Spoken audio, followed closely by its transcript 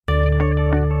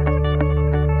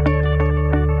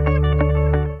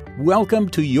welcome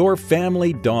to Your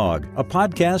Family Dog, a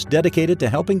podcast dedicated to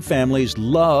helping families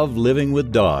love living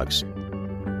with dogs.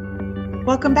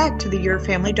 Welcome back to the Your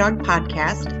Family Dog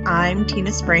podcast. I'm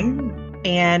Tina Spring,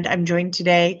 and I'm joined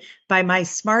today by my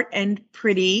smart and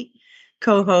pretty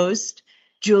co-host,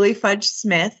 Julie Fudge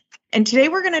Smith. And today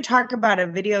we're going to talk about a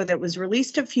video that was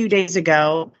released a few days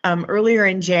ago, earlier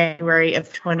in January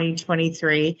of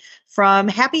 2023, from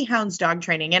Happy Hounds Dog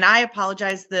Training. And I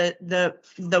apologize, the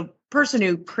person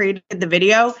who created the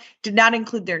video did not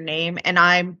include their name, and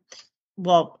I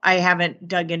haven't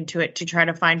dug into it to try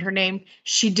to find her name.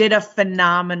 She did a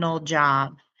phenomenal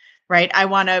job, right? I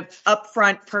want to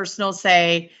upfront personal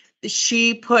say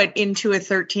she put into a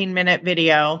 13-minute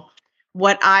video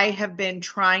what I have been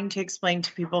trying to explain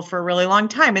to people for a really long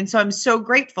time. And so I'm so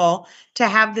grateful to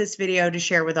have this video to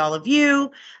share with all of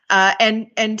you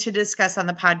and to discuss on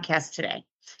the podcast today.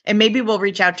 And maybe we'll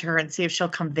reach out to her and see if she'll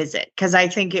come visit, because I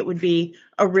think it would be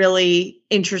a really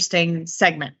interesting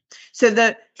segment. So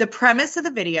the premise of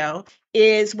the video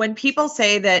is when people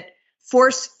say that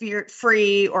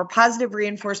force-free or positive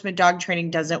reinforcement dog training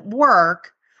doesn't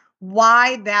work,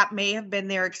 why that may have been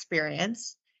their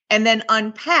experience, and then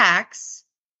unpacks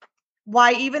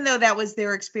why, even though that was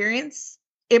their experience,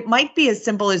 it might be as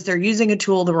simple as they're using a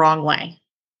tool the wrong way.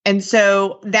 And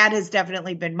so that has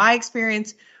definitely been my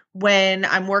experience when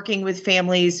I'm working with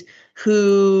families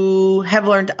who have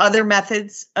learned other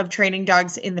methods of training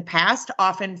dogs in the past,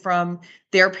 often from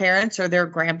their parents or their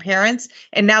grandparents.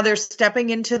 And now they're stepping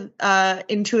into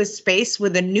a space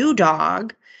with a new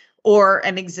dog or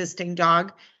an existing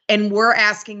dog. And we're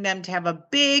asking them to have a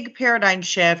big paradigm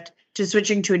shift to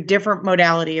switching to a different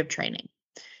modality of training.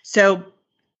 So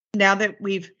now that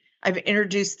I've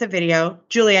introduced the video,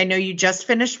 Julie, I know you just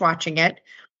finished watching it.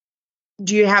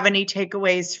 Do you have any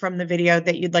takeaways from the video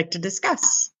that you'd like to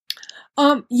discuss?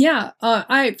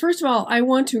 First of all, I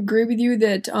want to agree with you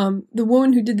that the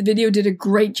woman who did the video did a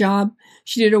great job.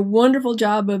 She did a wonderful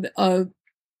job of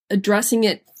addressing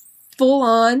it full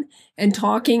on and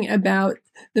talking about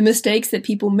the mistakes that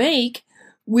people make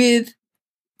with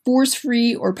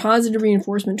force-free or positive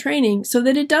reinforcement training so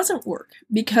that it doesn't work,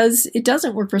 because it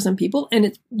doesn't work for some people, and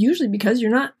it's usually because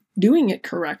you're not doing it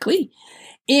correctly.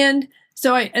 And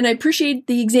so I appreciate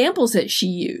the examples that she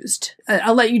used.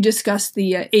 I'll let you discuss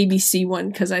the ABC one,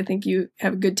 because I think you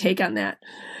have a good take on that.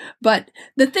 But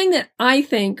the thing that I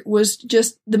think was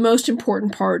just the most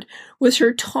important part was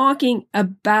her talking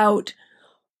about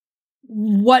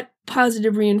what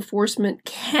positive reinforcement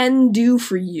can do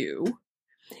for you,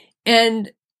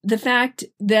 and the fact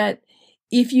that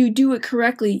if you do it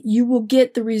correctly, you will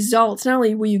get the results. Not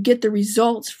only will you get the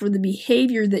results for the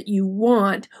behavior that you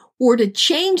want, or to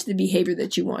change the behavior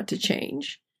that you want to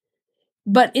change,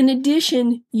 but in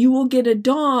addition, you will get a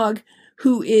dog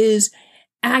who is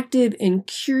active and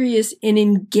curious and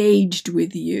engaged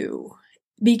with you,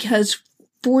 because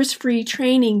force-free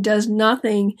training does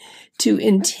nothing to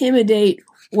intimidate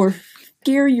or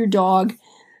scare your dog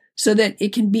so that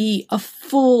it can be a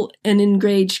full and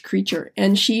engaged creature.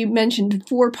 And she mentioned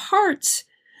 4 parts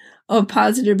of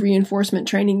positive reinforcement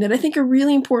training that I think are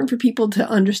really important for people to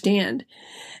understand.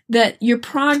 That your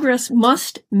progress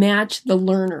must match the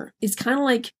learner. It's kind of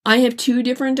like I have 2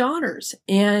 different daughters,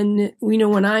 and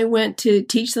when I went to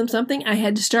teach them something, I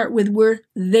had to start with where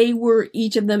they were,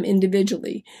 each of them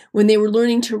individually. When they were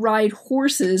learning to ride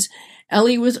horses,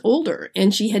 Ellie was older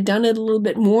and she had done it a little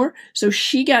bit more, so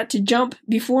she got to jump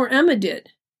before Emma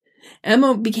did.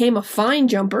 Emma became a fine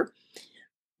jumper,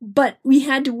 but we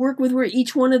had to work with where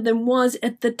each one of them was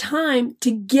at the time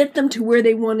to get them to where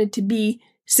they wanted to be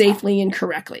safely and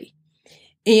correctly.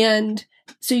 And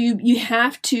so you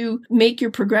have to make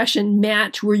your progression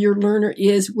match where your learner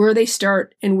is, where they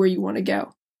start, and where you want to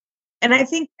go. And I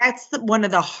think that's one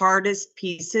of the hardest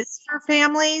pieces for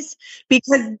families,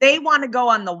 because they want to go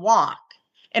on the walk.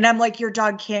 And I'm like, your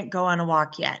dog can't go on a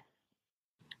walk yet.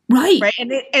 Right. Right.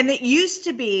 And it used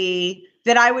to be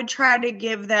that I would try to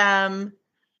give them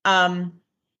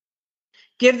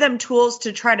tools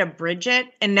to try to bridge it.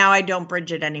 And now I don't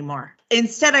bridge it anymore.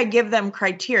 Instead, I give them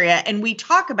criteria. And we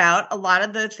talk about a lot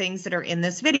of the things that are in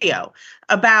this video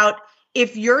about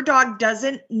if your dog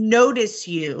doesn't notice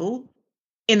you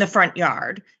in the front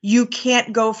yard, you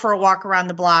can't go for a walk around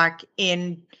the block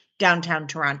in downtown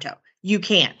Toronto. You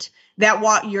can't.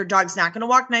 Your dog's not going to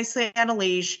walk nicely on a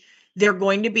leash. They're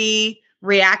going to be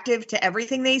reactive to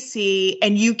everything they see,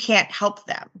 and you can't help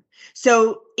them.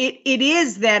 So it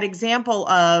is that example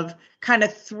of kind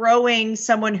of throwing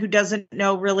someone who doesn't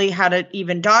know really how to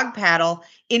even dog paddle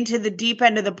into the deep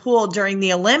end of the pool during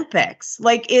the Olympics.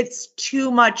 Like, it's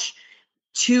too much,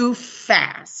 too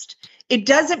fast. It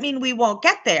doesn't mean we won't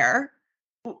get there,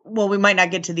 well, we might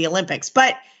not get to the Olympics,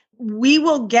 but we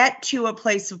will get to a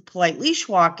place of polite leash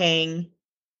walking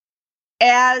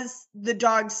as the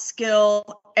dog's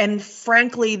skill and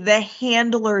frankly, the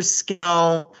handler's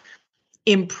skill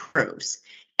improves.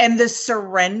 And the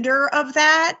surrender of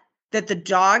that the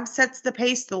dog sets the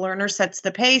pace, the learner sets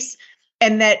the pace,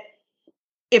 and that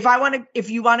if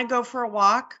you want to go for a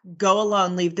walk, go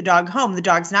alone, leave the dog home. The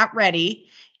dog's not ready,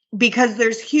 because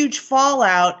there's huge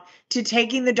fallout to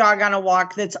taking the dog on a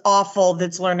walk that's awful,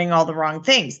 that's learning all the wrong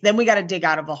things. Then we got to dig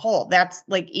out of a hole. That's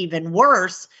like even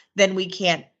worse than we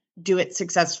can't do it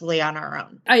successfully on our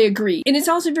own. I agree. And it's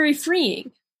also very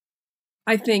freeing.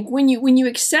 I think when you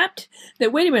accept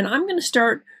that, wait a minute, I'm going to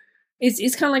start.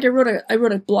 It's kind of like I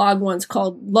wrote a blog once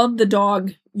called "Love the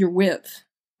Dog You're With,"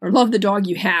 or "Love the Dog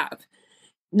You Have."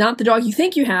 Not the dog you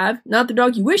think you have, not the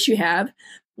dog you wish you have.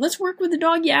 Let's work with the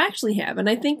dog you actually have. And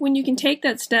I think when you can take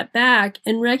that step back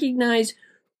and recognize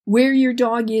where your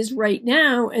dog is right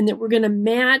now, and that we're going to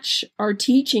match our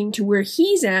teaching to where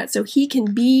he's at so he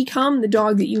can become the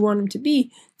dog that you want him to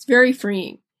be, it's very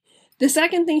freeing. The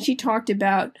second thing she talked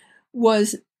about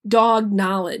was dog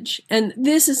knowledge. And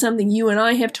this is something you and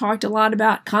I have talked a lot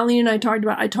about. Colleen and I talked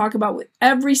about. I talk about with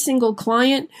every single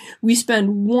client. We spend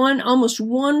almost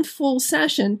one full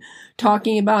session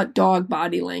talking about dog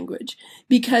body language,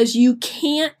 because you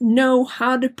can't know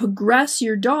how to progress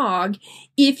your dog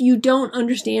if you don't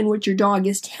understand what your dog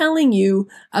is telling you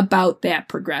about that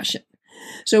progression.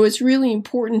 So it's really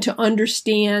important to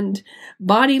understand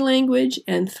body language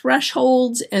and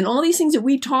thresholds and all these things that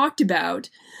we talked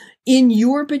about in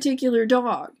your particular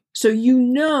dog, so you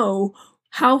know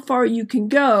how far you can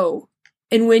go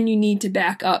and when you need to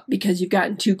back up because you've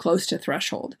gotten too close to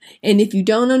threshold. And if you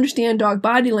don't understand dog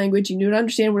body language and you don't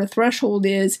understand what a threshold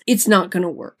is, it's not going to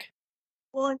work.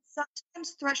 Well, and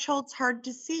sometimes threshold's hard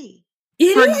to see.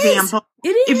 For example, it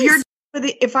is.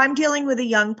 if I'm dealing with a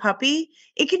young puppy,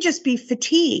 it can just be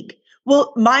fatigue.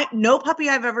 Well, no puppy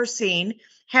I've ever seen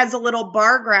has a little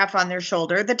bar graph on their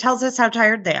shoulder that tells us how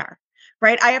tired they are.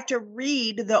 Right? I have to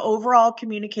read the overall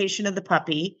communication of the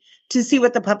puppy to see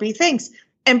what the puppy thinks.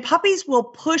 And puppies will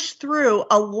push through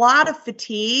a lot of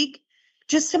fatigue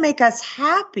just to make us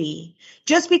happy.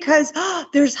 Just because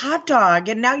there's hot dog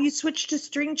and now you switch to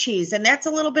string cheese and that's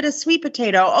a little bit of sweet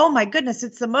potato. Oh my goodness,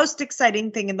 it's the most exciting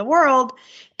thing in the world.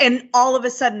 And all of a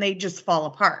sudden they just fall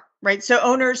apart. Right?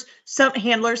 So some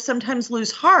handlers sometimes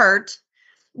lose heart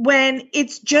when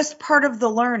it's just part of the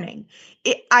learning.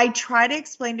 I try to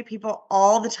explain to people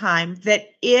all the time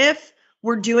that if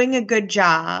we're doing a good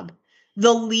job,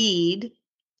 the lead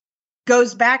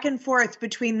goes back and forth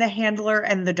between the handler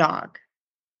and the dog,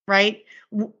 right?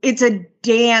 It's a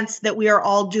dance that we are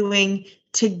all doing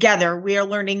together. We are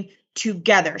learning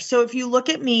together. So if you look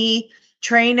at me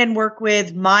train and work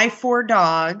with my 4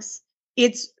 dogs,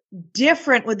 it's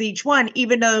different with each one,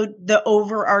 even though the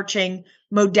overarching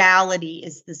modality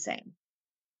is the same.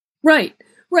 Right.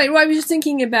 Well, I was just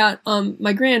thinking about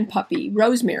my grand puppy,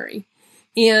 Rosemary.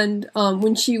 And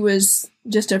when she was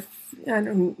just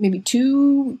maybe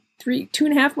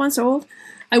 2.5 months old,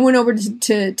 I went over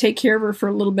to take care of her for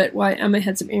a little bit while Emma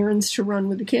had some errands to run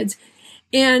with the kids.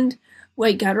 And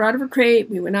got her out of her crate.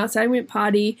 We went outside, went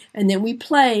potty, and then we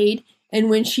played. And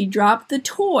when she dropped the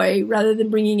toy, rather than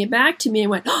bringing it back to me, I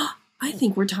went, I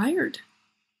think we're tired.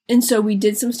 And so we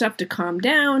did some stuff to calm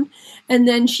down, and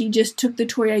then she just took the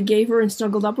toy I gave her and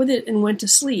snuggled up with it and went to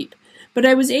sleep. But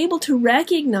I was able to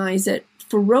recognize that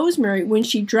for Rosemary, when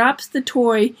she drops the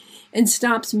toy and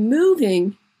stops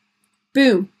moving,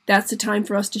 boom, that's the time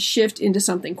for us to shift into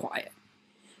something quiet.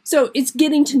 So it's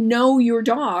getting to know your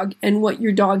dog and what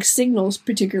your dog's signals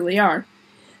particularly are.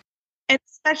 And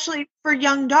especially for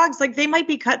young dogs, like they might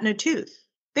be cutting a tooth.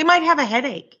 They might have a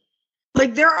headache.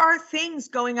 Like there are things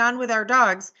going on with our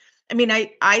dogs. I mean,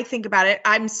 I think about it.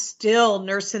 I'm still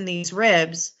nursing these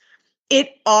ribs. It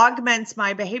augments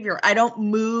my behavior. I don't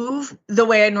move the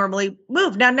way I normally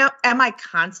move. Now, am I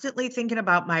constantly thinking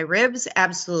about my ribs?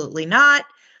 Absolutely not.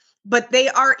 But they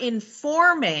are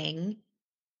informing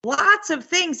lots of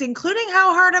things, including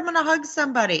how hard I'm going to hug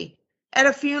somebody at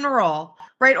a funeral,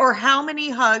 right? Or how many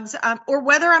hugs, or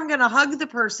whether I'm going to hug the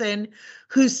person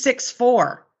who's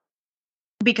 6'4".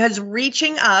 Because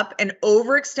reaching up and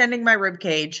overextending my rib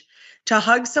cage to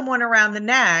hug someone around the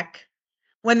neck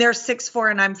when they're 6'4"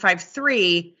 and I'm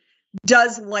 5'3"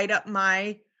 does light up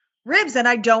my ribs, and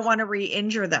I don't want to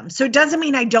re-injure them. So it doesn't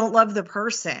mean I don't love the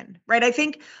person, right? I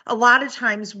think a lot of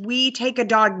times we take a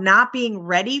dog not being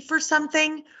ready for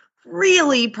something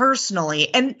really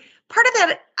personally. And part of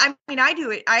that, I mean, I do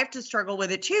it, I have to struggle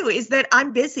with it too, is that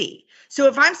I'm busy. So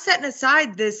if I'm setting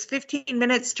aside this 15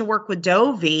 minutes to work with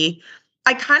Dovey,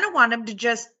 I kind of want him to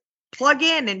just plug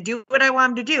in and do what I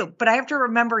want him to do. But I have to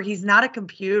remember he's not a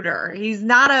computer. He's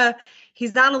not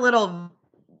a little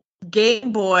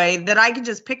Game Boy that I can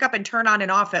just pick up and turn on and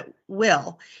off at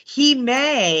will. He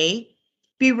may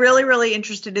be really, really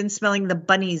interested in smelling the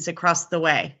bunnies across the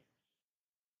way.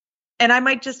 And I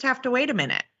might just have to wait a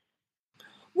minute.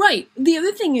 Right. The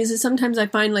other thing is sometimes I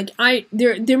find like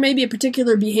there may be a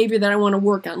particular behavior that I want to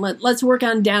work on. Let's work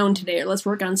on down today, or let's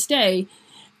work on stay.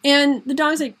 And the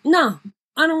dog's like, no,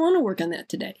 I don't want to work on that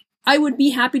today. I would be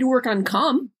happy to work on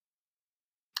calm.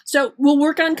 So we'll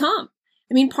work on calm.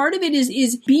 I mean, part of it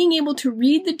is being able to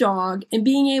read the dog and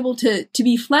being able to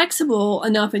be flexible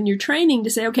enough in your training to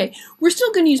say, okay, we're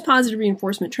still going to use positive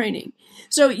reinforcement training.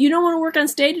 So you don't want to work on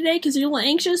stay today because you're a little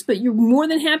anxious, but you're more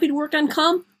than happy to work on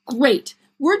calm? Great.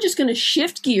 We're just going to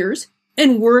shift gears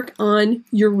and work on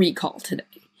your recall today.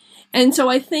 And so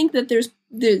I think that there's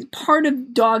part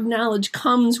of dog knowledge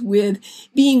comes with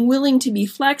being willing to be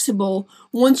flexible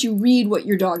once you read what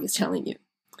your dog is telling you.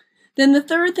 Then the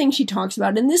third thing she talks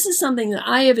about, and this is something that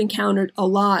I have encountered a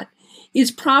lot,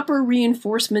 is proper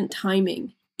reinforcement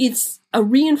timing. It's a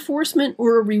reinforcement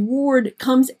or a reward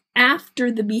comes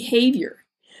after the behavior,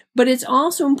 but it's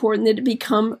also important that it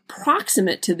become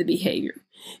proximate to the behavior.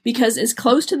 Because as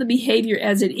close to the behavior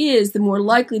as it is, the more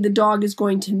likely the dog is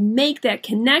going to make that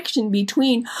connection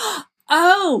between,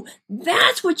 oh,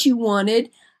 that's what you wanted.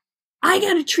 I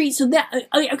got a treat. So that,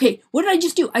 okay, what did I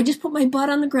just do? I just put my butt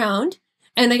on the ground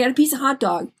and I got a piece of hot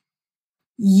dog.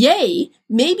 Yay.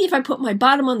 Maybe if I put my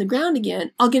bottom on the ground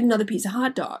again, I'll get another piece of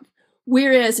hot dog.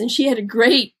 Whereas, and she had a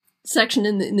great section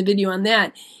in the video on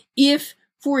that, if,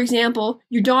 for example,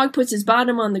 your dog puts his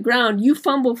bottom on the ground, you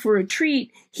fumble for a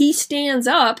treat, he stands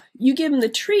up, you give him the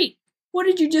treat. What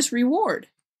did you just reward?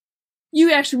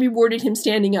 You actually rewarded him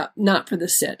standing up, not for the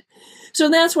sit. So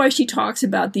that's why she talks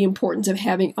about the importance of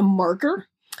having a marker,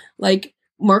 like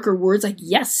marker words like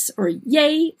yes or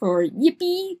yay or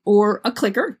yippee or a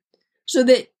clicker, so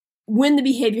that when the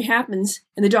behavior happens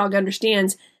and the dog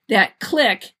understands that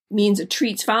click means a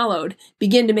treat's followed,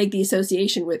 begin to make the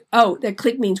association with, oh, that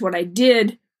click means what I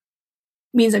did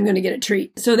means I'm going to get a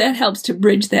treat. So that helps to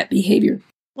bridge that behavior.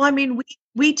 Well, I mean,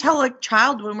 we tell a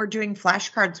child when we're doing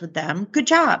flashcards with them, good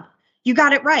job. You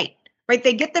got it right. Right?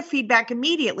 They get the feedback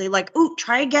immediately, like, ooh,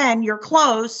 try again, you're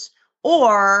close,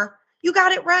 or you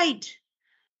got it right.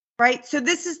 Right? So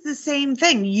this is the same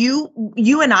thing. You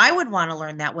and I would want to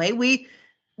learn that way.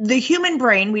 The human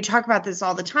brain, we talk about this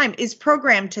all the time, is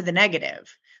programmed to the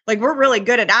negative. Like we're really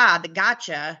good at, the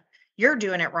gotcha, you're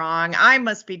doing it wrong, I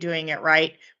must be doing it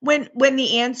right. When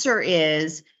the answer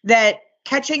is that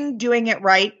doing it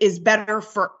right is better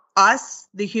for us,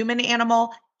 the human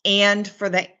animal, and for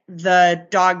the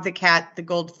dog, the cat, the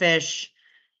goldfish,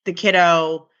 the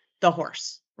kiddo, the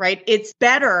horse, right? It's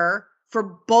better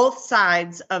for both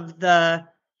sides of the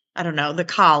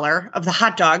collar of the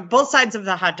hot dog. Both sides of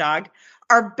the hot dog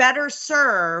are better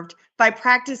served by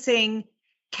practicing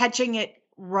catching it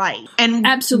right. And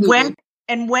absolutely.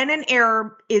 When an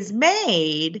error is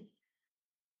made,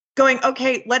 going,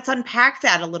 okay, let's unpack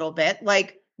that a little bit.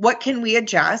 Like, what can we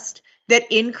adjust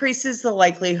that increases the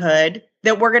likelihood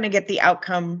that we're going to get the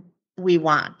outcome we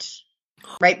want,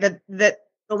 right? That the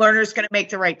learner's going to make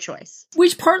the right choice.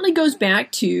 Which partly goes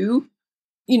back to,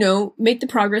 make the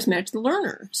progress match the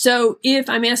learner. So if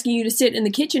I'm asking you to sit in the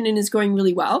kitchen and it's going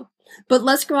really well, but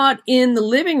let's go out in the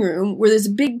living room where there's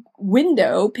a big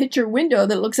picture window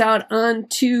that looks out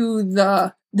onto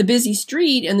the busy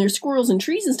street and there's squirrels and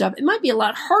trees and stuff. It might be a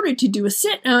lot harder to do a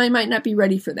sit and I might not be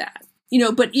ready for that.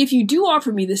 But if you do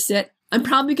offer me the sit, I'm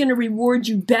probably going to reward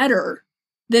you better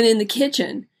than in the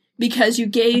kitchen because you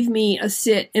gave me a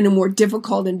sit in a more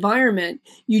difficult environment.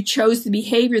 You chose the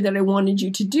behavior that I wanted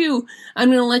you to do. I'm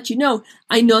going to let you know,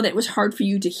 I know that was hard for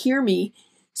you to hear me.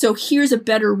 So here's a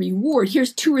better reward.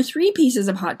 Here's 2 or 3 pieces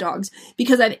of hot dogs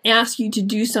because I've asked you to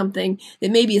do something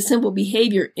that may be a simple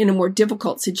behavior in a more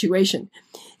difficult situation.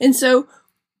 And so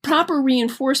proper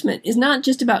reinforcement is not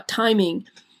just about timing,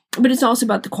 but it's also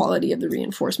about the quality of the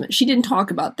reinforcement. She didn't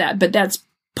talk about that, but that's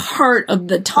part of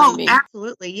the timing. Oh,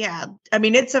 absolutely. Yeah. I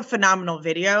mean, it's a phenomenal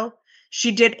video.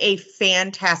 She did a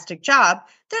fantastic job.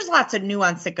 There's lots of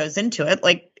nuance that goes into it.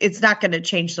 Like, it's not going to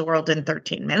change the world in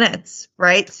 13 minutes,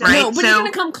 right? No, but it's going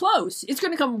to come close. It's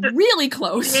going to come really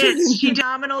close. She did a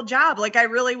phenomenal job. Like, I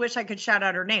really wish I could shout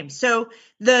out her name. So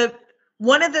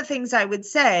one of the things I would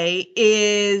say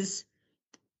is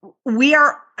we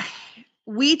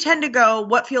tend to go,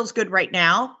 what feels good right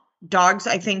now? Dogs,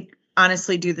 I think,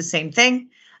 honestly do the same thing.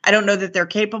 I don't know that they're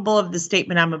capable of the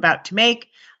statement I'm about to make.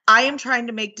 I am trying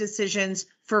to make decisions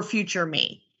for future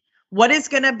me. What is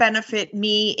going to benefit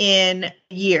me in a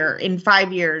year, in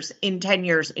 5 years, in 10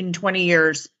 years, in 20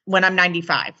 years, when I'm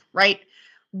 95, right?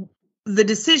 The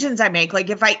decisions I make, like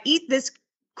if I eat this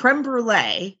creme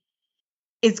brulee,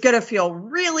 it's going to feel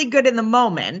really good in the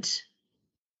moment,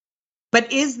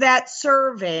 but is that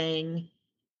serving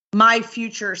my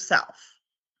future self?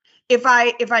 If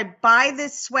I buy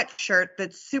this sweatshirt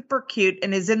that's super cute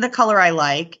and is in the color I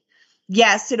like,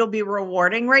 yes, it'll be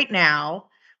rewarding right now,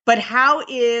 but how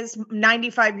is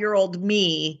 95-year-old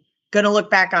me going to look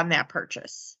back on that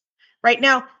purchase? Right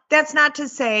now, that's not to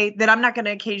say that I'm not going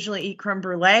to occasionally eat creme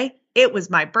brulee. It was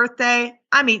my birthday.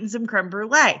 I'm eating some creme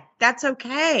brulee. That's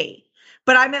okay.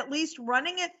 But I'm at least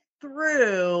running it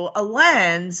through a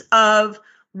lens of,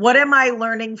 what am I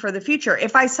learning for the future?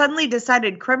 If I suddenly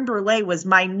decided creme brulee was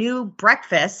my new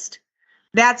breakfast,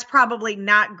 that's probably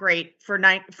not great for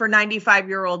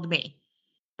 95-year-old me,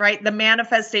 right? The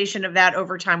manifestation of that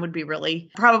over time would be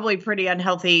really probably pretty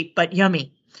unhealthy, but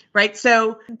yummy, right?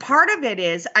 So part of it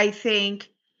is, I think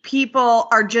people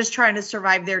are just trying to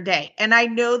survive their day. And I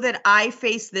know that I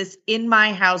face this in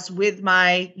my house with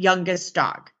my youngest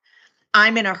dog.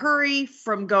 I'm in a hurry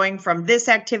from going from this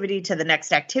activity to the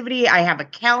next activity. I have a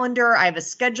calendar. I have a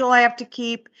schedule I have to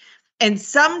keep. And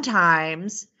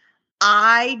sometimes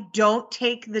I don't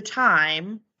take the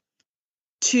time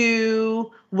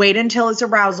to wait until his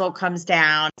arousal comes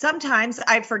down. Sometimes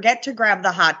I forget to grab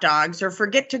the hot dogs or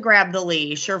forget to grab the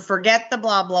leash or forget the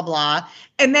blah, blah, blah.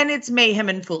 And then it's mayhem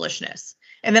and foolishness.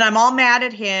 And then I'm all mad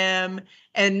at him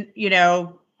and,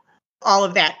 all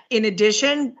of that. In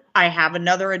addition, I have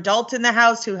another adult in the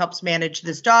house who helps manage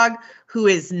this dog, who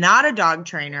is not a dog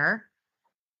trainer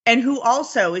and who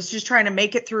also is just trying to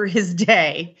make it through his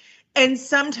day, and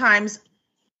sometimes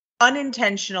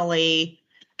unintentionally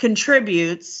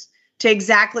contributes to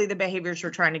exactly the behaviors we're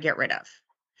trying to get rid of.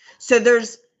 So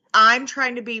I'm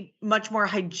trying to be much more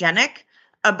hygienic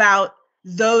about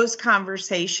those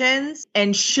conversations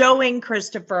and showing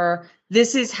Christopher,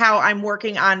 this is how I'm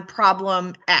working on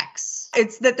problem X.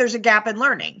 It's that there's a gap in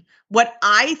learning. What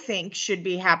I think should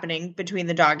be happening between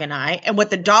the dog and I, and what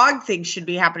the dog thinks should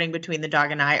be happening between the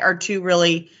dog and I, are two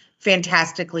really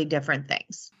fantastically different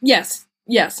things. Yes,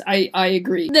 I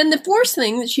agree. Then the fourth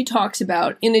thing that she talks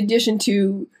about, in addition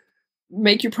to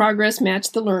make your progress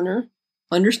match the learner,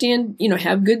 understand,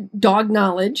 have good dog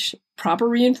knowledge, proper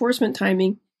reinforcement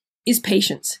timing, is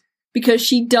patience. Because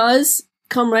she does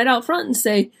come right out front and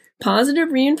say,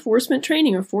 positive reinforcement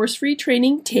training or force-free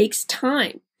training takes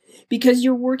time, because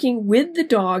you're working with the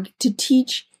dog to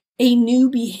teach a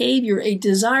new behavior, a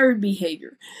desired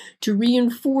behavior, to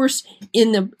reinforce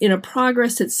in a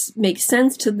progress that makes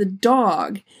sense to the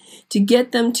dog, to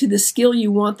get them to the skill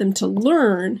you want them to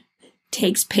learn,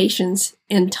 takes patience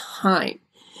and time.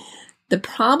 The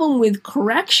problem with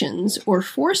corrections or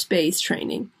force-based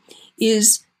training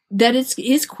is that it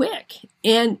is quick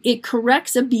and it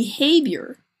corrects a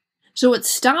behavior. So it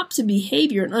stops a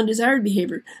behavior, an undesired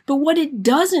behavior. But what it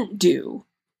doesn't do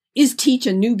is teach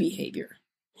a new behavior.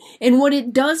 And what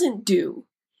it doesn't do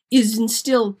is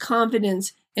instill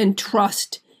confidence and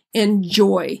trust and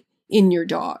joy in your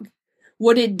dog.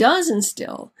 What it does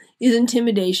instill is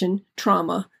intimidation,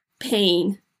 trauma,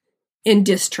 pain, and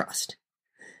distrust.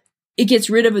 It gets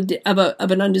rid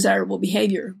of an undesirable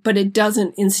behavior, but it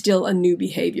doesn't instill a new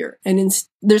behavior. And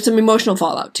there's some emotional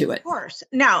fallout to it. Of course.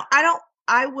 Now,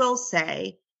 I will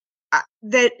say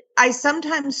that I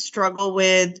sometimes struggle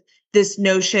with this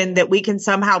notion that we can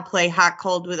somehow play hot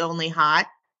cold with only hot,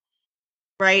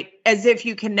 right? As if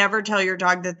you can never tell your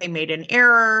dog that they made an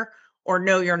error or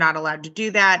no, you're not allowed to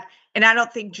do that. And I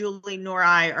don't think Julie nor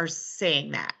I are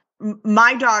saying that.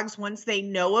 My dogs, once they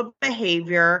know a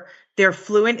behavior, they're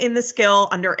fluent in the skill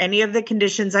under any of the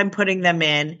conditions I'm putting them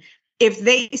in. If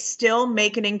they still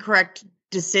make an incorrect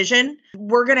decision,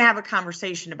 we're going to have a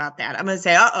conversation about that. I'm going to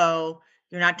say,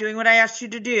 you're not doing what I asked you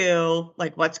to do.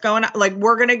 Like, what's going on? Like,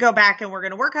 we're going to go back and we're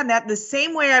going to work on that the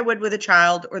same way I would with a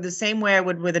child or the same way I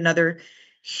would with another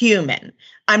human.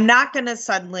 I'm not going to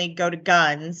suddenly go to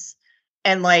guns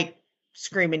and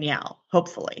scream and yell.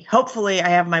 Hopefully I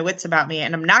have my wits about me,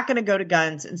 and I'm not going to go to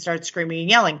guns and start screaming and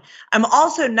yelling. I'm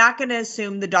also not going to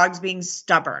assume the dog's being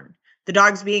stubborn. The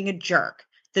dog's being a jerk.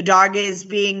 The dog is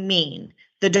being mean.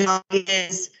 The dog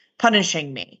is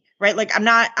punishing me, right?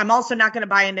 I'm also not going to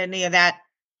buy into any of that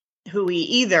hooey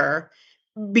either,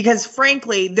 because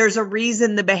frankly, there's a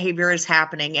reason the behavior is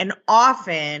happening. And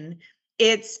often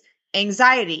it's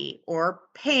anxiety or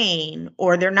pain,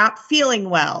 or they're not feeling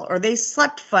well, or they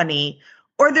slept funny,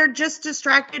 or they're just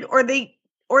distracted, or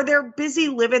they're busy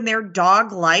living their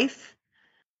dog life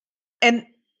and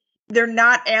they're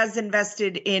not as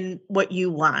invested in what you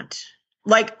want.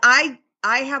 Like I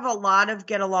have a lot of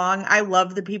get along. I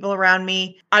love the people around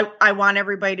me. I want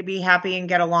everybody to be happy and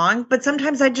get along, but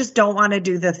sometimes I just don't want to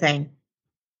do the thing.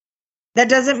 That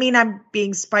doesn't mean I'm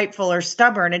being spiteful or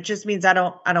stubborn. It just means I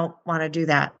don't want to do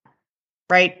that.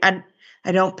 Right?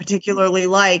 I don't particularly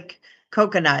like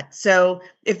coconut. So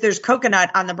if there's coconut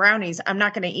on the brownies, I'm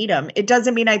not going to eat them. It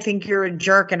doesn't mean I think you're a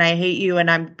jerk and I hate you and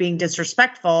I'm being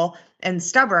disrespectful and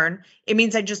stubborn. It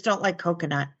means I just don't like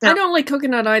coconut. I don't like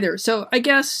coconut either. So I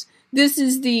guess this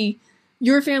is the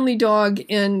Your Family Dog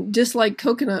and Dislike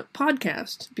Coconut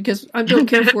podcast because I don't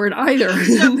care for it either.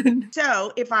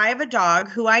 So if I have a dog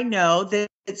who I know that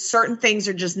certain things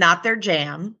are just not their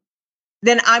jam,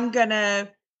 then I'm going to,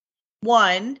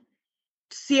 one,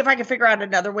 see if I can figure out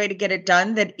another way to get it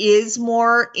done that is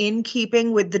more in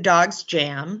keeping with the dog's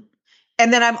jam.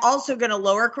 And then I'm also going to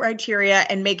lower criteria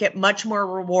and make it much more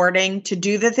rewarding to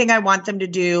do the thing I want them to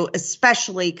do,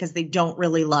 especially because they don't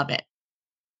really love it.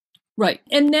 Right.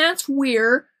 And that's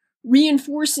where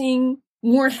reinforcing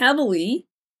more heavily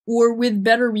or with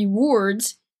better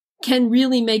rewards can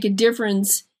really make a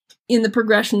difference in the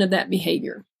progression of that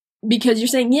behavior. Because you're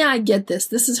saying, yeah, I get this.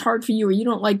 This is hard for you or you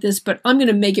don't like this, but I'm going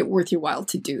to make it worth your while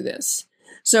to do this.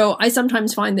 So I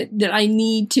sometimes find that I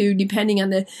need to, depending on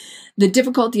the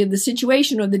difficulty of the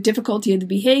situation or the difficulty of the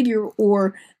behavior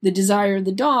or the desire of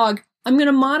the dog, I'm going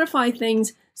to modify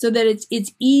things so that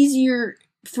it's easier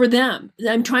for them.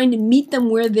 I'm trying to meet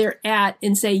them where they're at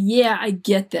and say, yeah, I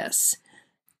get this.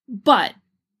 But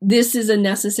this is a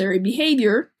necessary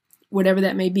behavior, whatever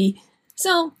that may be.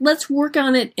 So let's work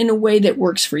on it in a way that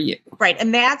works for you. Right.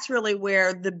 And that's really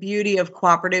where the beauty of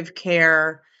cooperative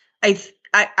care,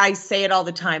 I say it all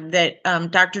the time, that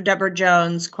Dr. Deborah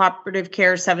Jones, Cooperative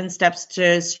Care, 7 Steps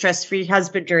to Stress-Free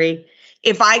Husbandry,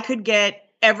 if I could get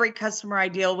every customer I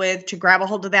deal with to grab a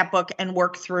hold of that book and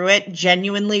work through it,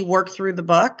 genuinely work through the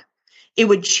book, it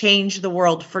would change the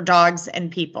world for dogs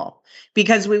and people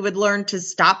because we would learn to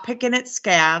stop picking at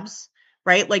scabs,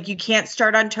 right? Like you can't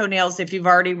start on toenails if you've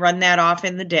already run that off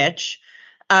in the ditch.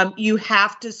 You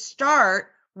have to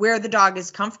start where the dog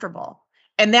is comfortable.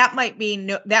 And that might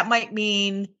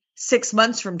mean 6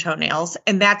 months from toenails,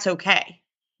 and that's okay.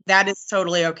 That is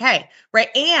totally okay, right?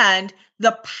 And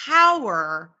the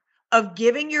power of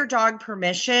giving your dog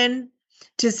permission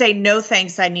to say, no,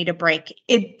 thanks, I need a break.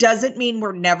 It doesn't mean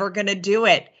we're never going to do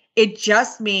it. It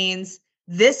just means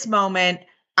this moment,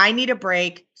 I need a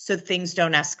break so things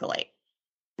don't escalate,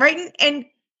 right? And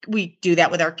we do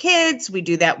that with our kids. We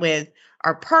do that with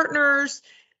our partners.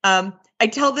 I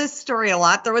tell this story a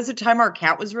lot. There was a time our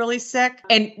cat was really sick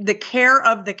and the care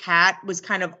of the cat was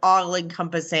kind of all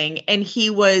encompassing and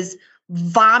he was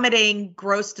vomiting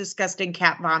gross, disgusting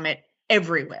cat vomit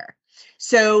everywhere.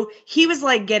 So he was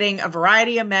like getting a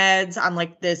variety of meds on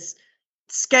like this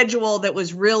schedule that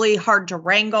was really hard to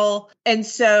wrangle. And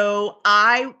so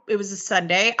it was a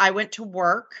Sunday. I went to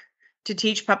work to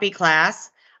teach puppy class.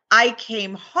 I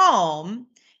came home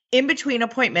in between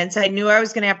appointments. I knew I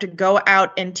was going to have to go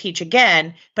out and teach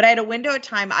again, but I had a window of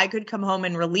time I could come home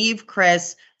and relieve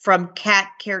Chris from cat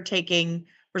caretaking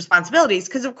responsibilities.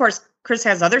 Because of course, Chris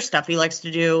has other stuff he likes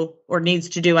to do or needs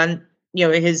to do on,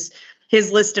 his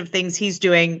list of things he's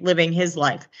doing, living his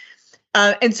life.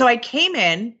 And so I came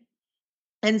in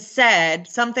and said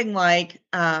something like,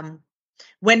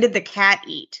 when did the cat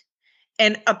eat?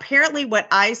 And apparently what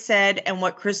I said and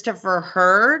what Christopher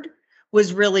heard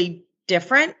was really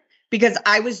different because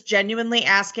I was genuinely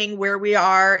asking where we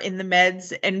are in the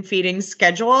meds and feeding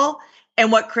schedule.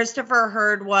 And what Christopher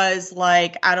heard was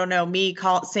like, I don't know, me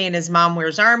saying his mom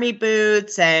wears army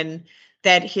boots and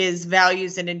that his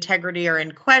values and integrity are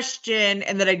in question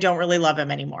and that I don't really love him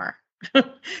anymore.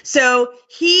 So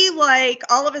he like,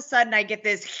 all of a sudden I get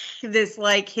this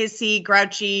like hissy,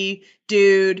 grouchy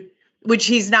dude, which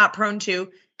he's not prone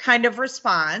to, kind of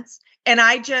response. And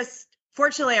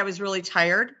fortunately I was really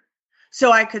tired.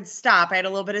 So I could stop. I had a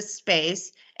little bit of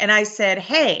space. And I said,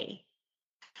 hey,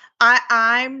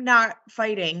 I'm not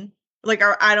fighting. Like,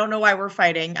 I don't know why we're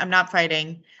fighting. I'm not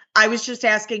fighting. I was just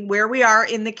asking where we are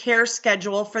in the care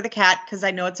schedule for the cat, because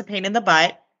I know it's a pain in the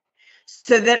butt,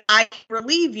 so that I can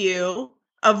relieve you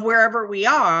of wherever we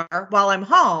are while I'm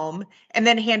home and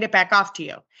then hand it back off to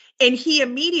you. And he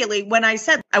immediately, when I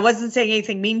said I wasn't saying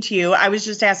anything mean to you, I was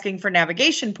just asking for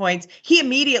navigation points, he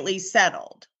immediately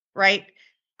settled, right?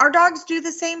 Our dogs do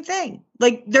the same thing.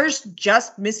 Like there's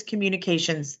just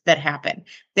miscommunications that happen.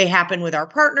 They happen with our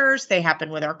partners. They happen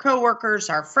with our coworkers,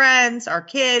 our friends, our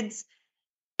kids.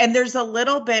 And there's a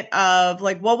little bit of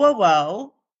like,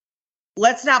 whoa.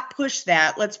 Let's not push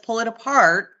that. Let's pull it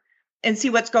apart and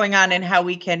see what's going on and how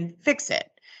we can fix it.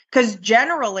 Because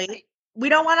generally, we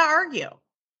don't want to argue.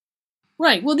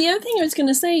 Right. Well, the other thing I was going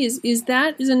to say is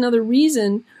that is another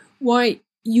reason why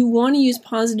you want to use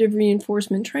positive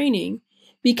reinforcement training,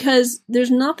 because there's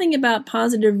nothing about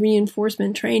positive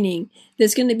reinforcement training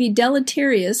that's going to be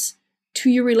deleterious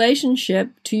to your relationship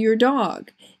to your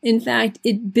dog. In fact,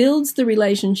 it builds the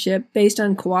relationship based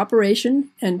on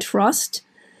cooperation and trust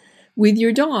with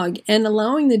your dog, and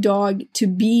allowing the dog to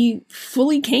be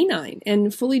fully canine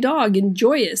and fully dog and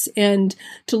joyous and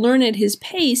to learn at his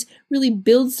pace really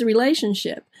builds the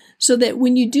relationship, so that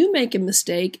when you do make a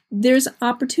mistake, there's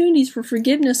opportunities for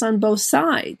forgiveness on both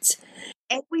sides.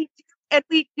 And we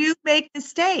do make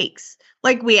mistakes.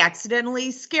 Like, we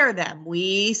accidentally scare them.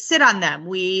 We sit on them.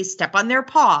 We step on their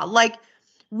paw. Like,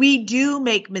 we do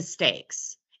make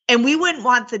mistakes. And we wouldn't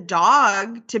want the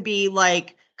dog to be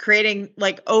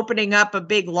opening up a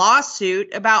big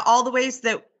lawsuit about all the ways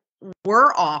that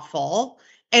we're awful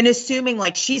and assuming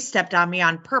like she stepped on me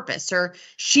on purpose or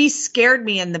she scared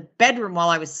me in the bedroom while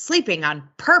I was sleeping on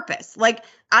purpose. Like,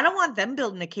 I don't want them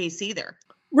building a case either.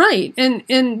 Right.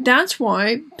 And that's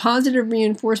why positive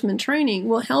reinforcement training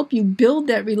will help you build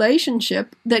that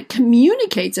relationship that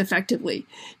communicates effectively,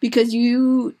 because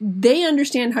they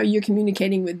understand how you're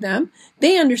communicating with them.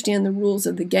 They understand the rules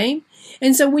of the game.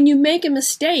 And so when you make a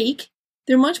mistake,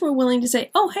 they're much more willing to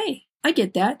say, oh, hey, I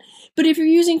get that. But if you're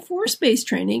using force-based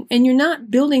training and you're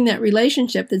not building that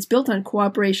relationship that's built on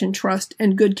cooperation, trust,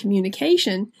 and good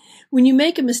communication, when you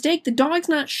make a mistake, the dog's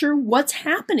not sure what's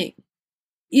happening.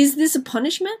 Is this a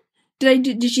punishment?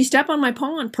 Did she step on my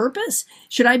paw on purpose?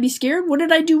 Should I be scared? What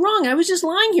did I do wrong? I was just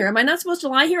lying here. Am I not supposed to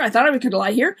lie here? I thought I could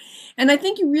lie here. And I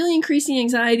think you really increase the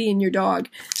anxiety in your dog.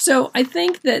 So I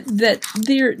think that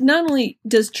there not only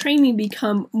does training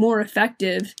become more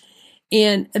effective,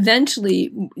 and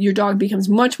eventually your dog becomes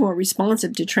much more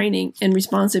responsive to training and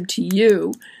responsive to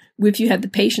you if you have the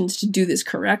patience to do this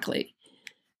correctly.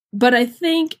 But I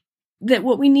think that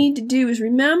what we need to do is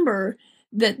remember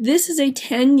that this is a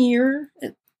 10-year,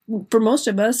 for most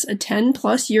of us, a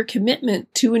 10-plus year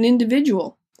commitment to an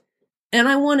individual. And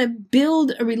I want to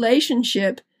build a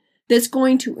relationship that's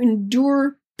going to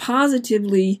endure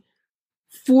positively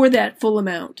for that full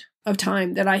amount of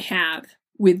time that I have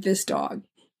with this dog.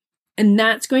 And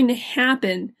that's going to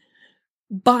happen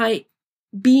by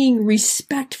being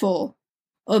respectful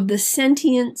of the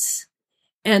sentience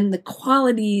and the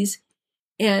qualities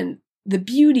and the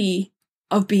beauty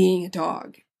of being a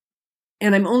dog.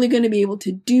 And I'm only going to be able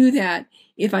to do that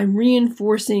if I'm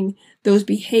reinforcing those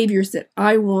behaviors that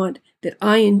I want, that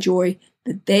I enjoy,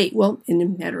 that they, well, in a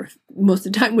matter of most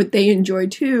of the time, what they enjoy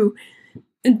too,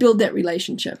 and build that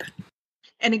relationship.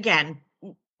 And again,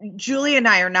 Julie and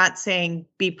I are not saying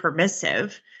be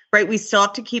permissive, right? We still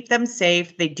have to keep them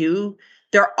safe.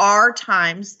 There are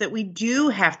times that we do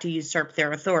have to usurp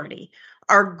their authority.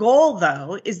 Our goal,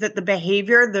 though, is that the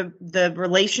behavior, the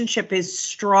relationship is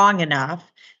strong enough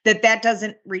that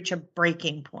doesn't reach a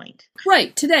breaking point.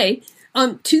 Right. Today,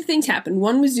 two things happened.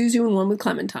 One with Zuzu and one with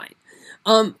Clementine.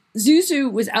 Zuzu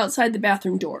was outside the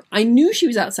bathroom door. I knew she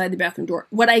was outside the bathroom door.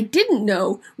 What I didn't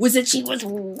know was that she was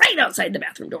right outside the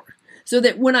bathroom door. So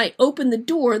that when I opened the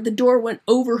door went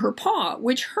over her paw,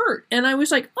 which hurt. And I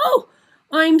was like, oh,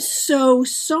 I'm so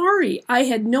sorry. I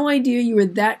had no idea you were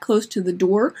that close to the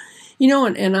door.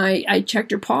 And I checked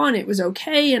her paw and it was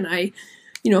okay. And I,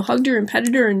 hugged her and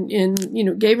petted her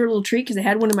and gave her a little treat because I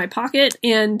had one in my pocket.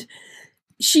 And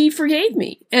she forgave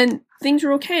me and things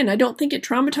were okay. And I don't think it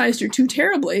traumatized her too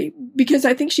terribly because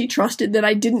I think she trusted that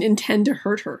I didn't intend to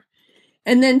hurt her.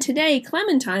 And then today,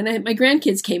 Clementine, my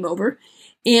grandkids came over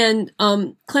and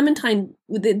Clementine,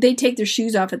 they take their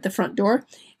shoes off at the front door.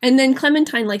 And then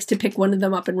Clementine likes to pick one of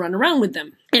them up and run around with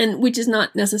them, and which is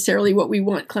not necessarily what we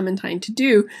want Clementine to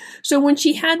do. So when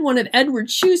she had one of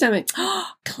Edward's shoes, I went, oh,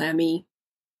 Clemmy,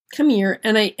 come here.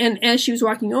 And as she was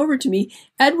walking over to me,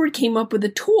 Edward came up with a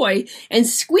toy and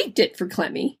squeaked it for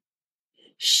Clemmy.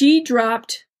 She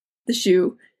dropped the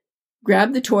shoe,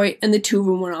 grabbed the toy, and the two of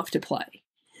them went off to play.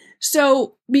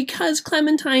 So because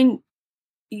Clementine,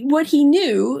 what he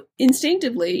knew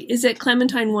instinctively is that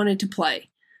Clementine wanted to play.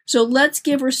 So let's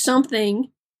give her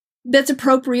something that's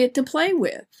appropriate to play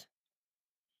with.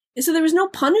 And so there was no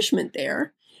punishment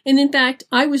there. And in fact,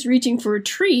 I was reaching for a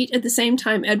treat at the same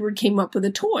time Edward came up with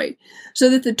a toy. So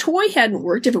that the toy hadn't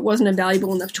worked, if it wasn't a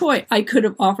valuable enough toy, I could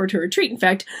have offered her a treat. In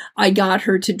fact, I got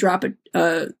her to drop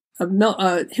a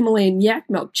Himalayan yak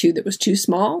milk chew that was too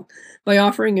small by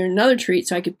offering her another treat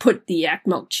so I could put the yak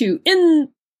milk chew in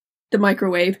the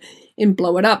microwave and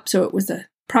blow it up so it was a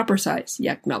proper size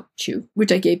yak milk chew, which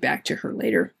I gave back to her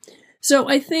later. So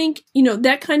I think,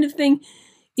 that kind of thing,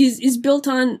 is built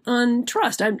on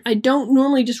trust. I don't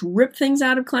normally just rip things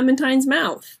out of Clementine's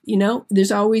mouth.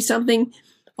 There's always something,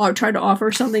 or try to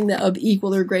offer something that of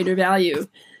equal or greater value.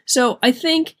 So I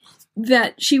think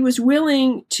that she was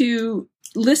willing to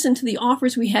listen to the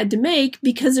offers we had to make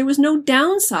because there was no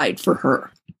downside for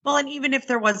her. Well, and even if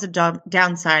there was a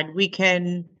downside, we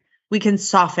can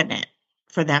soften it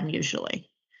for them usually,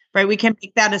 right? We can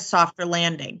make that a softer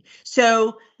landing.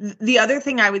 So the other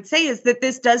thing I would say is that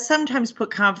this does sometimes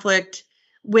put conflict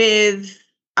with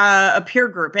a peer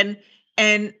group.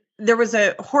 And there was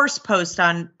a horse post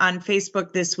on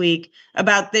Facebook this week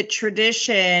about the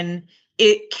tradition.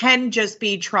 It can just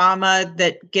be trauma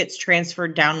that gets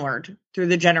transferred downward through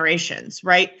the generations,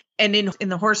 right? And in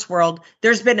the horse world,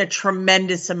 there's been a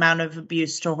tremendous amount of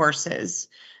abuse to horses.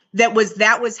 That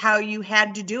was how you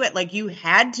had to do it. Like, you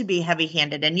had to be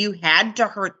heavy-handed and you had to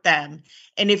hurt them.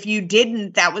 And if you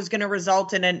didn't, that was going to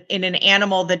result in an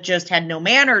animal that just had no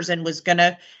manners and was going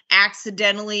to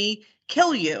accidentally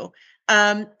kill you.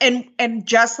 And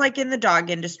just like in the dog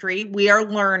industry, we are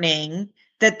learning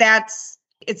that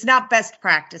it's not best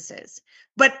practices.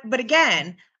 But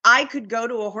again, I could go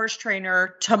to a horse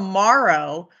trainer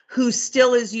tomorrow who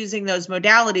still is using those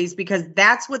modalities because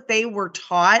that's what they were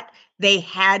taught they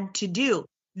had to do.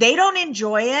 They don't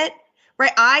enjoy it,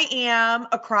 right? I am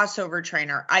a crossover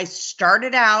trainer. I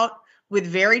started out with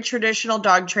very traditional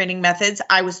dog training methods.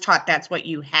 I was taught that's what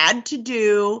you had to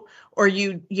do, or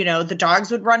the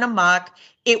dogs would run amok.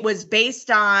 It was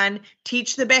based on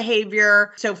teach the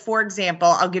behavior. So for example,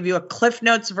 I'll give you a Cliff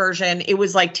Notes version. It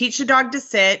was like, teach the dog to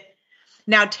sit.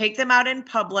 Now take them out in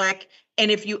public. And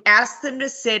if you ask them to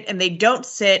sit and they don't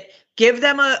sit, give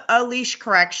them a leash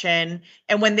correction.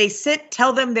 And when they sit,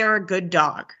 tell them they're a good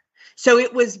dog. So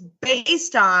it was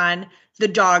based on the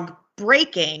dog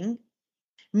breaking,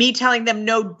 me telling them,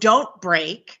 no, don't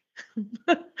break.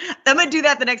 I'm going to do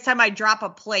that the next time I drop a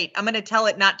plate. I'm going to tell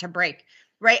it not to break.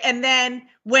 Right. And then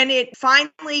when it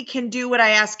finally can do what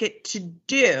I ask it to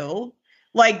do,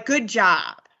 like, good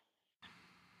job.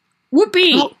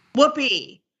 Whoopee.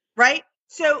 Whoopee. Right.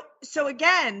 So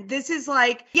again, this is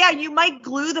like, yeah, you might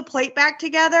glue the plate back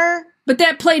together. But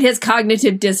that plate has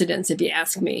cognitive dissonance, if you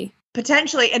ask me.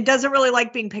 Potentially, and doesn't really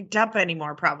like being picked up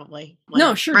anymore, probably.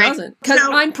 No, sure doesn't. Because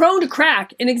I'm prone to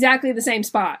crack in exactly the same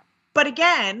spot. But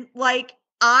again, like,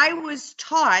 I was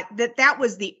taught that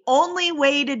was the only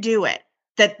way to do it,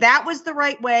 that was the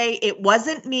right way. It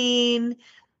wasn't mean.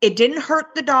 It didn't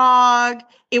hurt the dog.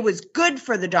 It was good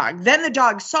for the dog. Then the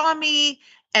dog saw me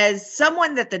as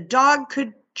someone that the dog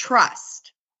could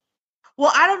trust.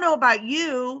 Well, I don't know about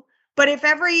you, but if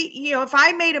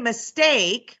I made a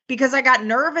mistake because I got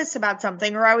nervous about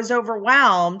something or I was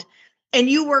overwhelmed and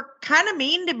you were kind of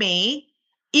mean to me,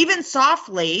 even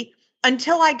softly,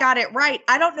 until I got it right,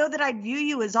 I don't know that I'd view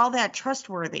you as all that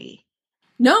trustworthy.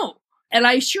 No. And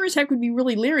I sure as heck would be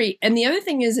really leery. And the other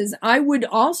thing is I would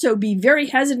also be very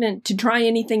hesitant to try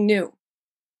anything new.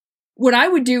 What I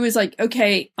would do is like,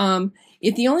 okay,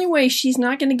 if the only way she's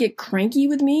not going to get cranky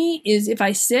with me is if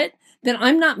I sit, then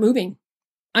I'm not moving.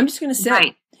 I'm just going to sit.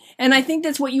 Right. And I think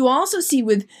that's what you also see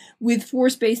with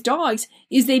force-based dogs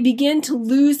is they begin to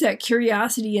lose that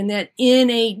curiosity and that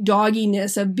innate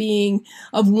dogginess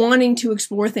of wanting to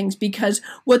explore things, because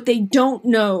what they don't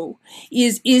know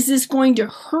is this going to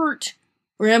hurt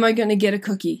or am I going to get a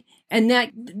cookie? And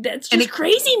that's just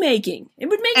crazy making. It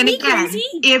would make me crazy.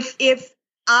 If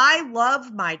I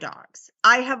love my dogs,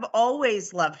 I have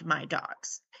always loved my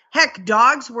dogs. Heck,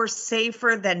 dogs were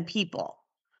safer than people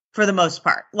for the most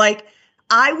part. Like,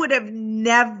 I would have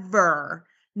never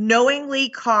knowingly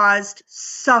caused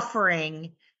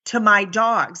suffering to my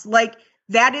dogs. Like,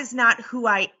 that is not who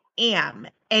I am.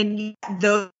 And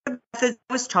those methods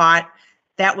I was taught,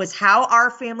 that was how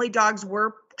our family dogs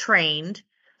were trained.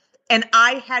 And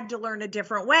I had to learn a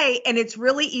different way. And it's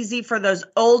really easy for those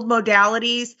old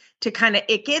modalities to kind of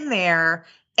ick in there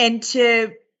and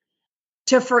to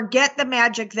forget the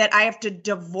magic that I have to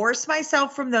divorce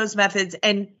myself from those methods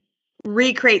and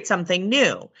recreate something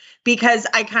new, because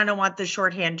I kind of want the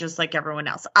shorthand just like everyone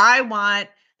else. I want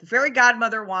the fairy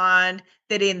godmother wand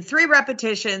that in 3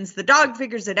 repetitions, the dog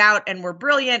figures it out and we're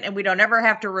brilliant and we don't ever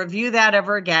have to review that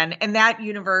ever again. And that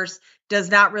universe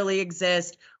does not really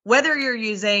exist, whether you're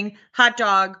using hot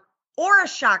dog or a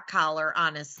shock collar,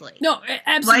 honestly. No,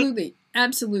 absolutely. Like,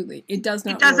 absolutely. It does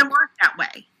not It doesn't work that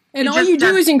way. And all you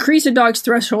do is increase a dog's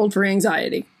threshold for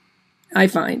anxiety, I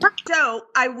find. So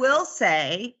I will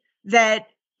say that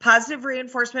positive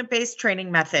reinforcement-based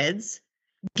training methods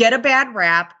get a bad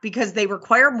rap because they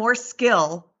require more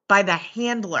skill by the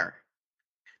handler.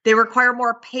 They require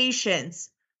more patience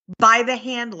by the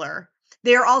handler.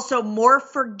 they are also more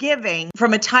forgiving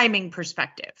from a timing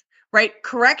perspective, right?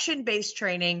 Correction-based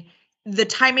training, the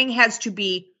timing has to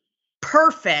be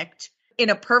perfect. In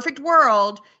a perfect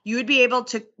world, you would be able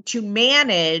to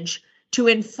manage, to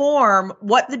inform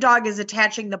what the dog is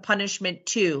attaching the punishment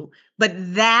to. But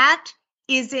that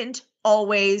isn't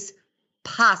always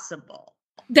possible.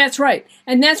 That's right.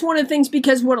 And that's one of the things,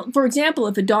 because for example,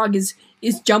 if a dog is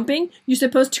jumping, you're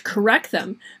supposed to correct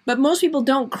them. But most people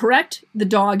don't correct the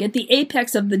dog at the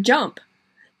apex of the jump.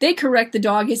 They correct the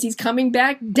dog as he's coming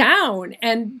back down,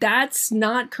 and that's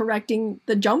not correcting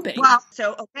the jumping. Well,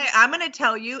 so, okay, I'm going to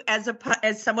tell you as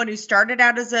someone who started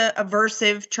out as a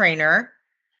aversive trainer,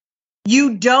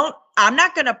 I'm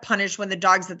not going to punish when the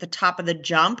dog's at the top of the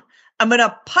jump. I'm going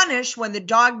to punish when the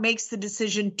dog makes the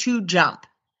decision to jump.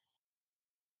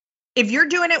 If you're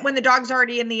doing it when the dog's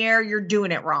already in the air, you're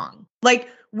doing it wrong. Like,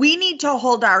 we need to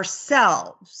hold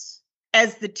ourselves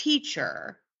as the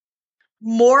teacher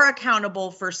more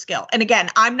accountable for skill. And again,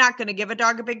 I'm not going to give a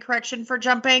dog a big correction for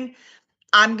jumping.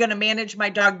 I'm going to manage my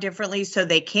dog differently so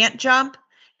they can't jump.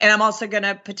 And I'm also going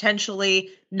to potentially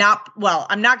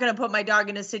I'm not going to put my dog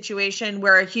in a situation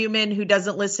where a human who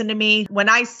doesn't listen to me, when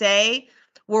I say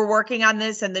we're working on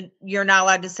this and you're not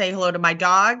allowed to say hello to my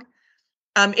dog,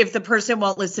 if the person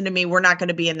won't listen to me, we're not going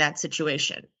to be in that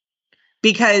situation,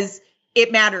 because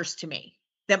it matters to me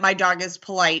that my dog is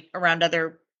polite around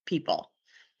other people.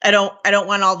 I don't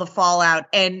want all the fallout,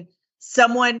 and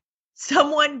someone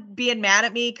being mad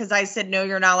at me because I said, no,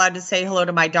 you're not allowed to say hello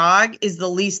to my dog, is the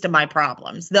least of my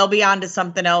problems. They'll be on to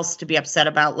something else to be upset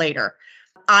about later.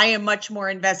 I am much more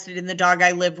invested in the dog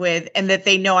I live with, and that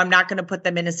they know I'm not going to put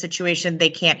them in a situation they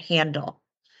can't handle.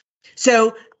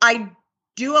 So I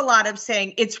do a lot of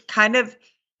saying it's kind of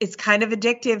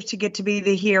addictive to get to be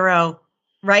the hero,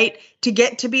 right? To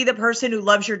get to be the person who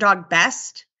loves your dog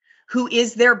best, who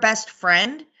is their best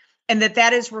friend, and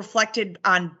that is reflected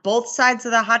on both sides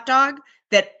of the hot dog,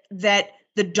 that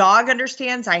the dog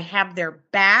understands I have their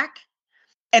back,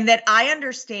 and that I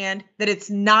understand that it's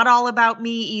not all about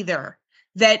me either.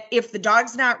 That if the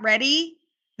dog's not ready,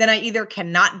 then I either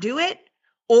cannot do it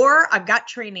or I've got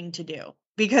training to do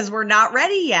because we're not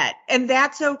ready yet. And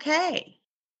that's okay.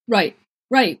 Right.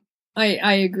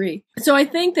 I agree. So I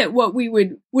think that what we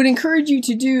would encourage you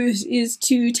to do is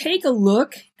to take a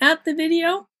look at the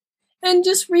video and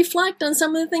just reflect on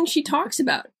some of the things she talks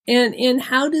about, and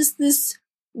how does this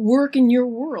work in your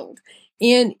world.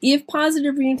 And if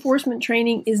positive reinforcement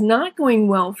training is not going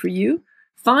well for you,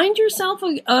 find yourself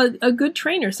a good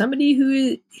trainer, somebody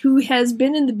who has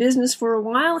been in the business for a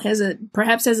while,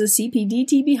 perhaps has a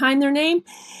CPDT behind their name,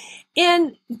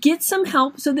 and get some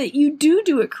help so that you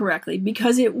do it correctly,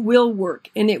 because it will work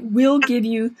and it will give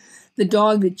you the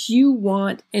dog that you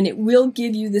want, and it will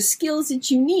give you the skills that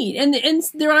you need. And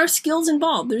there are skills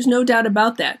involved. There's no doubt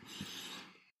about that.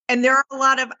 And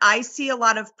I see a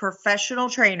lot of professional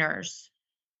trainers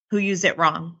who use it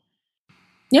wrong.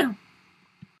 Yeah.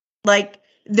 Like,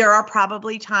 there are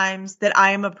probably times that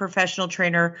I am a professional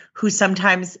trainer who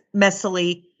sometimes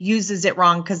messily uses it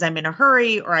wrong because I'm in a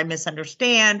hurry, or I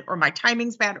misunderstand, or my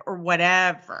timing's bad, or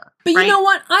whatever. But right? You know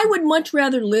what? I would much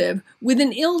rather live with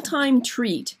an ill-timed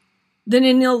treat than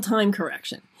an ill-timed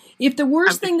correction. If the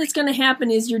worst thing that's going to happen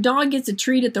is your dog gets a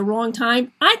treat at the wrong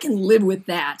time, I can live with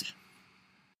that.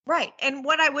 Right. And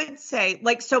what I would say,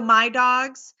 so my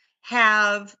dogs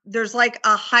there's like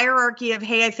a hierarchy of,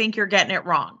 hey, I think you're getting it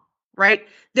wrong, right?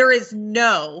 There is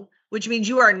no, which means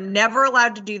you are never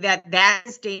allowed to do that. That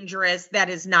is dangerous.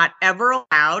 That is not ever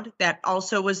allowed. That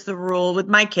also was the rule with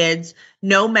my kids.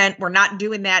 No meant we're not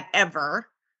doing that ever,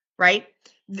 right?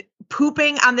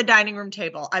 Pooping on the dining room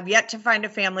table. I've yet to find a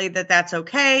family that's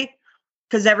okay,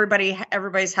 because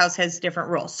everybody's house has different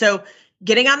rules. So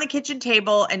getting on the kitchen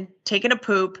table and taking a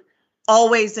poop,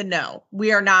 always a no.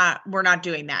 We're not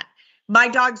doing that. My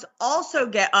dogs also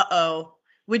get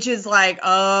which is like,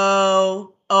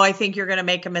 I think you're going to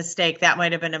make a mistake. That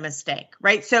might have been a mistake,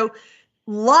 right? So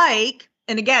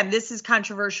and again, this is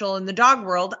controversial in the dog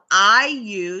world, I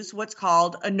use what's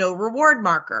called a no reward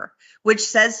marker, which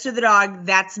says to the dog,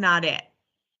 that's not it.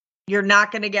 You're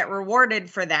not going to get rewarded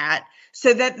for that,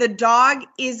 so that the dog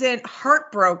isn't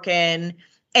heartbroken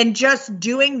and just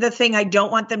doing the thing I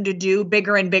don't want them to do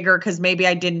bigger and bigger because maybe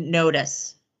I didn't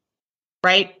notice,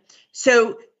 right?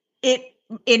 So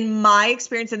in my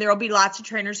experience, and there will be lots of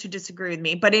trainers who disagree with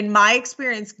me, but in my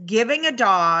experience, giving a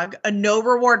dog a no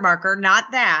reward marker,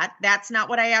 that's not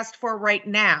what I asked for right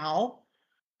now,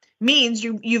 means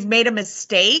you've made a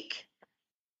mistake.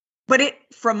 But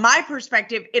from my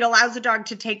perspective, it allows a dog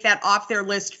to take that off their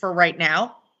list for right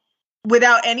now.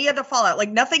 without any of the fallout. Like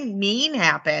nothing mean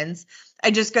happens.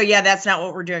 I just go, yeah, that's not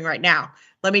what we're doing right now.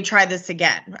 Let me try this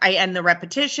again. I end the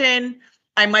repetition.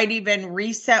 I might even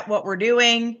reset what we're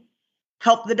doing,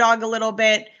 help the dog a little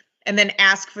bit, and then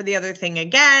ask for the other thing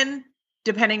again,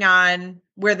 depending on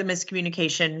where the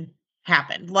miscommunication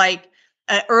happened. Like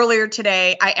earlier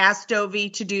today, I asked Dovey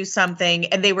to do something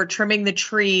and they were trimming the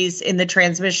trees in the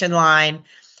transmission line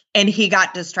and he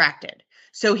got distracted.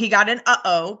 So he got an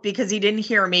uh-oh because he didn't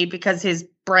hear me because his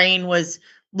brain was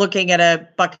looking at a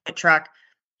bucket truck.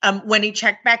 When he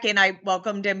checked back in, I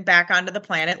welcomed him back onto the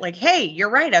planet. Like, hey, you're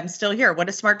right. I'm still here. What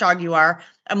a smart dog you are.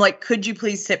 I'm like, could you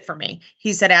please sit for me?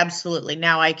 He said, absolutely.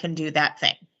 Now I can do that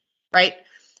thing. Right?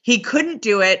 He couldn't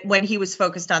do it when he was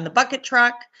focused on the bucket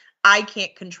truck. I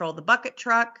can't control the bucket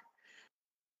truck.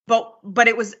 But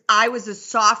I was a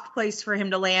soft place for him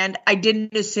to land. I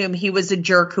didn't assume he was a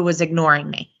jerk who was ignoring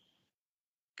me.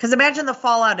 Because imagine the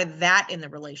fallout of that in the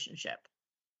relationship.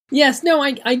 Yes, no,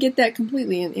 I get that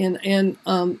completely, and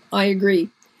I agree.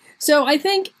 So I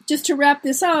think, just to wrap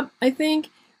this up, I think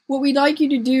what we'd like you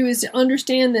to do is to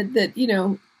understand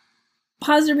that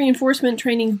positive reinforcement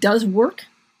training does work.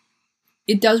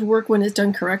 It does work when it's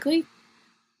done correctly,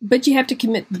 but you have to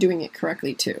commit to doing it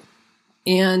correctly too.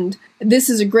 And this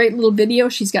is a great little video.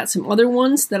 She's got some other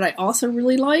ones that I also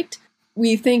really liked.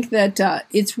 We think that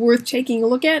it's worth taking a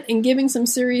look at and giving some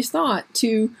serious thought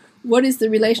to what is the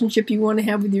relationship you want to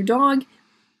have with your dog,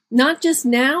 not just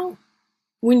now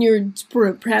when you're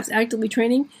perhaps actively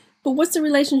training, but what's the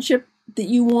relationship that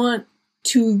you want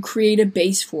to create a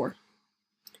base for?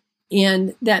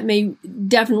 And that may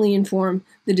definitely inform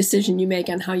the decision you make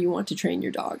on how you want to train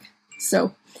your dog.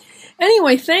 So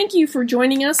anyway, thank you for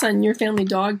joining us on Your Family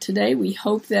Dog today. We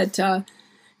hope that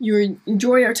you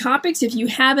enjoy our topics. If you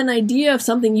have an idea of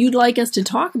something you'd like us to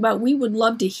talk about, we would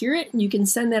love to hear it. And you can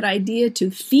send that idea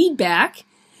to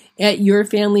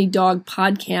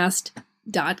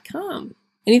feedback@yourfamilydogpodcast.com.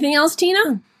 Anything else,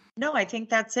 Tina? No, I think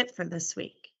that's it for this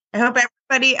week. I hope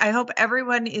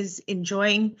everyone is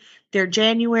enjoying their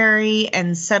January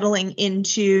and settling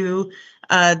into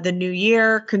the new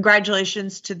year.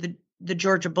 Congratulations to the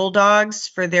Georgia Bulldogs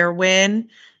for their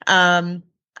win.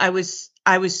 I was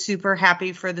super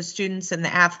happy for the students and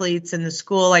the athletes and the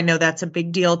school. I know that's a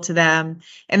big deal to them,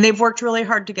 and they've worked really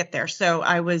hard to get there. So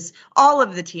all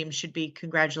of the teams should be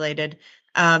congratulated.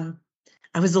 I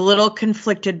was a little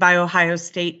conflicted by Ohio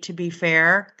State, to be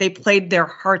fair. They played their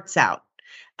hearts out.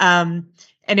 And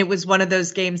it was one of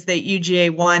those games that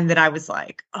UGA won that I was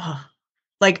like, oh,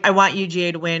 like I want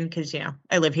UGA to win because,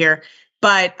 I live here,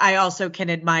 but I also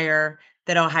can admire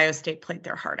that Ohio State played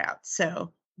their heart out.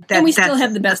 So and we still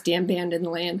have the best damn band in the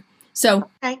land.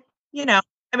 So, okay.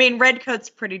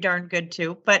 Redcoat's pretty darn good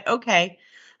too, but okay.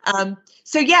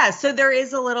 So there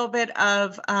is a little bit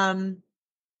of,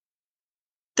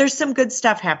 there's some good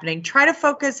stuff happening. Try to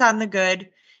focus on the good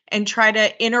and try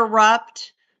to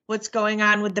interrupt what's going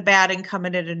on with the bad and come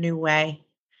at it a new way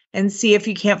and see if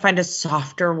you can't find a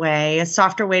softer way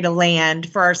to land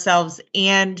for ourselves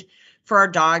and for our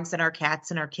dogs and our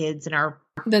cats and our kids and our...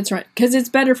 That's right, because it's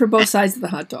better for both sides of the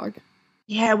hot dog.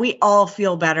 Yeah, we all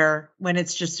feel better when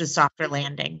it's just a softer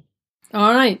landing.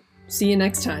 All right. See you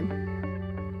next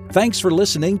time. Thanks for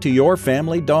listening to Your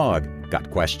Family Dog.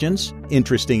 Got questions?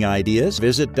 Interesting ideas?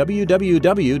 Visit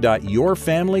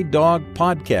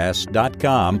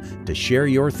www.yourfamilydogpodcast.com to share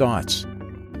your thoughts.